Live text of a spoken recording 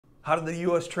How did the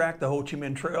U.S. track the Ho Chi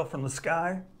Minh Trail from the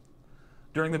sky?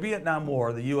 During the Vietnam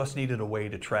War, the U.S. needed a way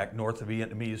to track North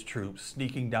Vietnamese troops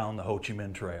sneaking down the Ho Chi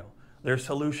Minh Trail. Their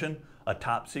solution? A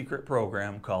top-secret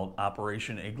program called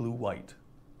Operation Igloo White.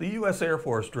 The U.S. Air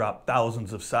Force dropped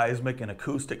thousands of seismic and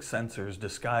acoustic sensors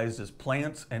disguised as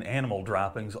plants and animal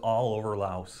droppings all over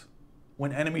Laos.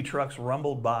 When enemy trucks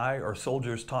rumbled by or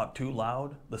soldiers talked too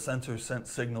loud, the sensors sent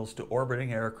signals to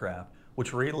orbiting aircraft,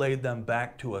 which relayed them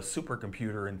back to a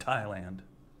supercomputer in Thailand.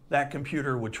 That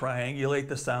computer would triangulate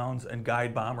the sounds and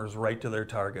guide bombers right to their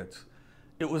targets.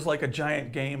 It was like a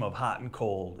giant game of hot and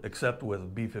cold, except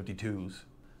with B-52s.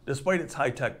 Despite its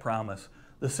high-tech promise,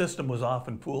 the system was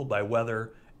often fooled by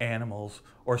weather, animals,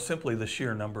 or simply the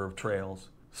sheer number of trails.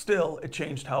 Still, it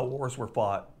changed how wars were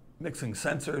fought, mixing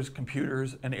sensors,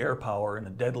 computers, and air power in a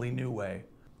deadly new way.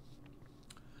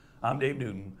 I'm Dave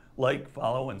Newton. Like,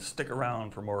 follow, and stick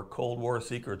around for more Cold War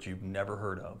secrets you've never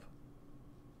heard of.